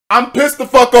I'm pissed the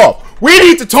fuck off. We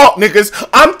need to talk, niggas.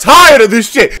 I'm tired of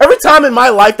this shit. Every time in my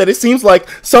life that it seems like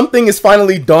something is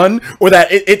finally done or that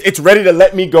it's ready to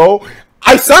let me go,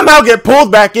 I somehow get pulled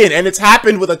back in, and it's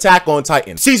happened with Attack on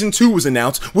Titan. Season 2 was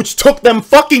announced, which took them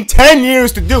fucking 10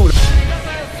 years to do.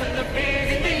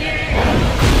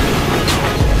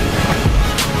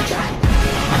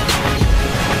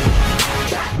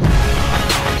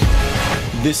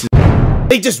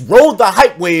 They just rode the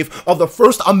hype wave of the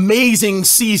first amazing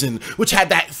season, which had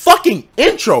that fucking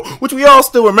intro, which we all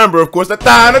still remember, of course. And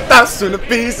didn't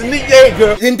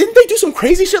they do some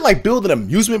crazy shit like build an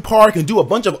amusement park and do a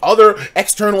bunch of other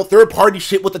external third-party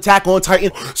shit with Attack on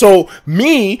Titan? So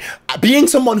me, being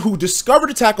someone who discovered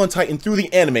Attack on Titan through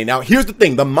the anime, now here's the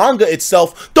thing, the manga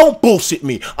itself, don't bullshit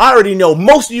me. I already know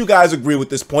most of you guys agree with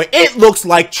this point. It looks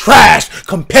like trash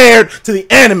compared to the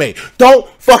anime. Don't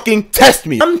fucking test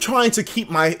me. I'm trying to keep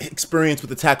my experience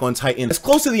with Attack on Titan as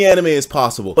close to the anime as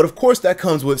possible, but of course that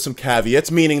comes with some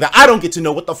caveats, meaning that I don't get to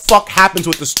know what the fuck happens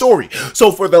with the story.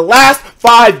 So for the last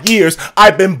 5 years,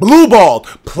 I've been blue-balled,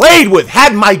 played with,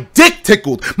 had my dick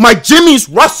tickled, my jimmies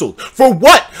rustled. For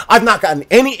what? I've not gotten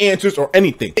any answers or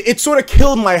anything. It sort of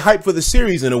killed my hype for the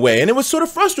series in a way, and it was sort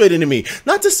of frustrating to me.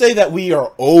 Not to say that we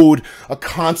are owed a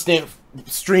constant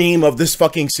stream of this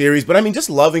fucking series, but I mean, just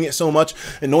loving it so much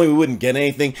and knowing we wouldn't get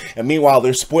anything, and meanwhile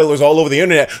there's spoilers all over the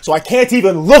internet, so I can't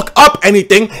even look up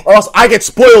anything or else I get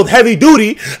spoiled heavy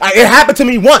duty. It happened to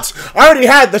me once. I already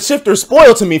had the shifter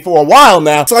spoiled to me for a while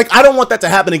now, so like I don't want that to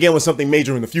happen again with something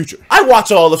major in the future. I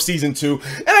watched all of season 2,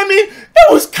 and I mean,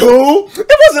 it was cool.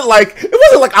 It wasn't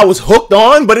like I was hooked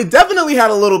on, but it definitely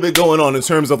had a little bit going on in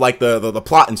terms of like the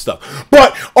plot and stuff.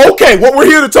 But okay, what we're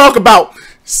here to talk about,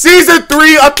 Season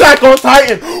 3 Attack on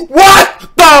Titan. What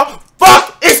the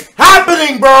fuck is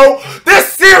happening, bro?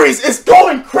 This series is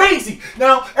going crazy.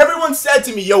 Now, everyone said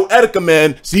to me, yo, Etika,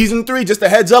 man, Season 3, just a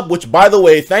heads up, which, by the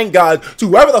way, thank God, to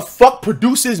whoever the fuck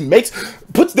produces,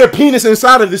 puts their penis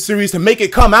inside of this series to make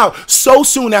it come out so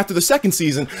soon after the second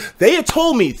season. They had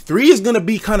told me 3 is going to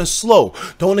be kind of slow.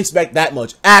 Don't expect that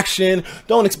much action.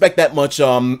 Don't expect that much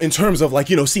in terms of, like,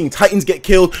 you know, seeing Titans get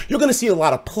killed. You're going to see a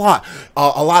lot of plot,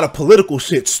 a lot of political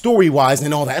shit, story-wise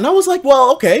and all that. And I was like,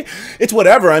 well, okay, it's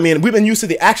whatever. I mean, we've been used to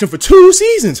the action for 2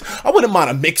 seasons. I wouldn't mind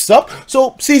a mix-up.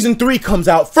 So Season 3 comes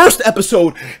out. First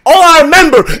episode, all I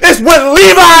remember is when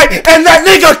Levi and that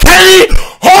nigga Kenny,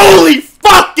 holy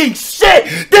fucking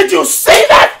shit! Did you see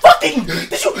that fucking? That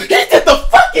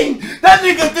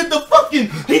nigga did the fucking.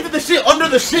 He did the shit under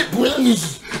the shit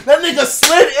bridge. That nigga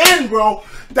slid in, bro.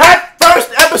 That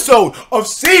first episode of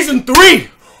Season 3.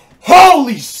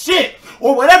 Holy shit!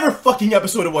 Or whatever fucking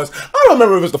episode it was. I don't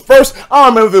remember if it was the first. I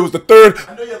don't remember if it was the third.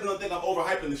 I know you're gonna think I'm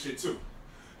overhyping this shit too.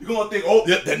 You're gonna think, oh,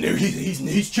 that nigga,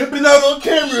 he's tripping out on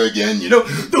camera again, you know,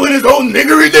 doing his own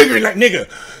niggery, like, nigga.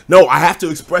 No, I have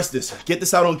to express this, get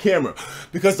this out on camera,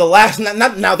 because the last,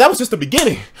 now that was just the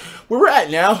beginning. Where we're at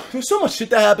now, there's so much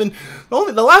shit that happened.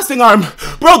 The last thing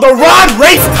bro, the Rod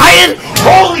Race Titan,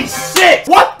 holy shit,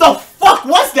 what the fuck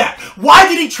was that? Why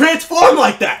did he transform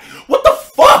like that? What the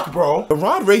fuck, bro? The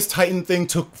Rod Race Titan thing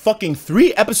took fucking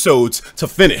 3 episodes to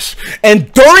finish.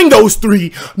 And during those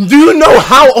 3, do you know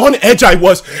how on edge I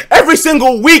was? Every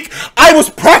single week, I was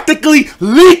practically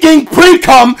leaking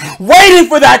pre-cum, waiting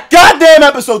for that goddamn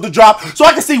episode to drop so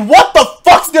I could see what the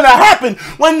fuck's gonna happen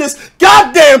when this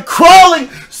goddamn crawling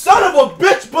son of a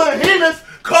bitch behemoth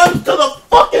comes to the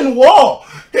fucking wall.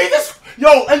 He just,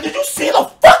 yo, and did you see the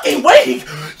fucking way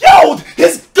yo,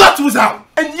 his guts was out.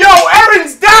 And yo,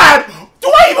 Aaron's dad, do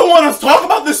I even want to talk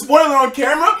about this spoiler on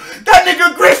camera? That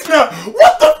nigga Krishna,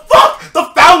 what the fuck? The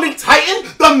founding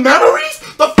titan, the memories,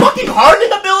 the fucking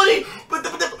hardening ability,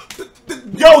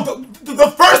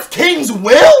 the first king's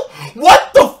will?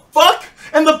 What the fuck?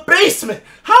 And the basement,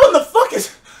 how in the fuck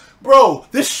is... Bro,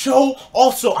 this show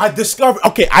also, I discovered,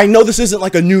 okay, I know this isn't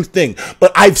like a new thing,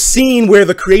 but I've seen where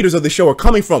the creators of the show are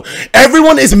coming from.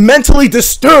 Everyone is mentally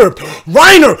disturbed.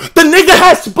 Reiner, the nigga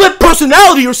has split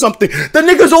personality or something. The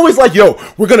nigga's always like, yo,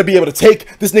 we're gonna be able to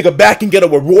take this nigga back and get a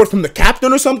reward from the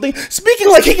captain or something. Speaking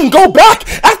like he can go back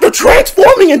after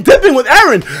transforming and dipping with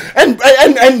Eren.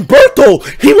 And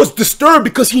Bertolt, he was disturbed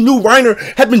because he knew Reiner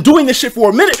had been doing this shit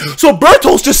for a minute. So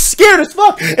Bertolt's just scared as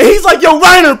fuck. And he's like, yo,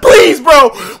 Reiner, please,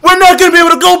 bro. We're not gonna be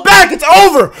able to go back. It's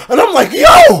over. And I'm like,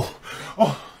 yo.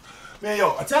 Oh, man,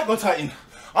 yo, Attack on Titan.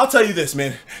 I'll tell you this,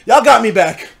 man. Y'all got me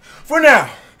back. For now.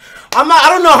 I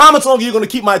don't know how much longer you're gonna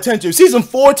keep my attention. Season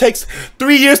 4 takes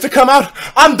 3 years to come out.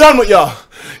 I'm done with y'all.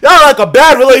 Y'all are like a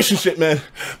bad relationship, man.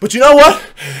 But you know what?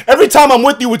 Every time I'm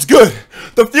with you, it's good.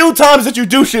 The few times that you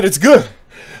do shit, it's good.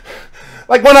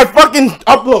 Like when I fucking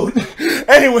upload.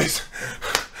 Anyways.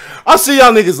 I'll see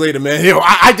y'all niggas later, man. Yo,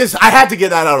 I had to get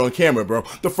that out on camera, bro.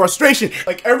 The frustration.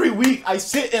 Like, every week, I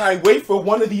sit and I wait for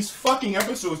one of these fucking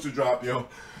episodes to drop, yo.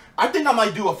 I think I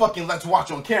might do a fucking Let's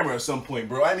Watch on camera at some point,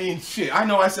 bro. I mean, shit. I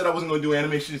know I said I wasn't going to do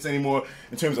animations anymore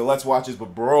in terms of Let's Watches,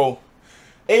 but, bro,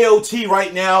 AOT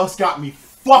right now has got me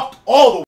fucked all the way.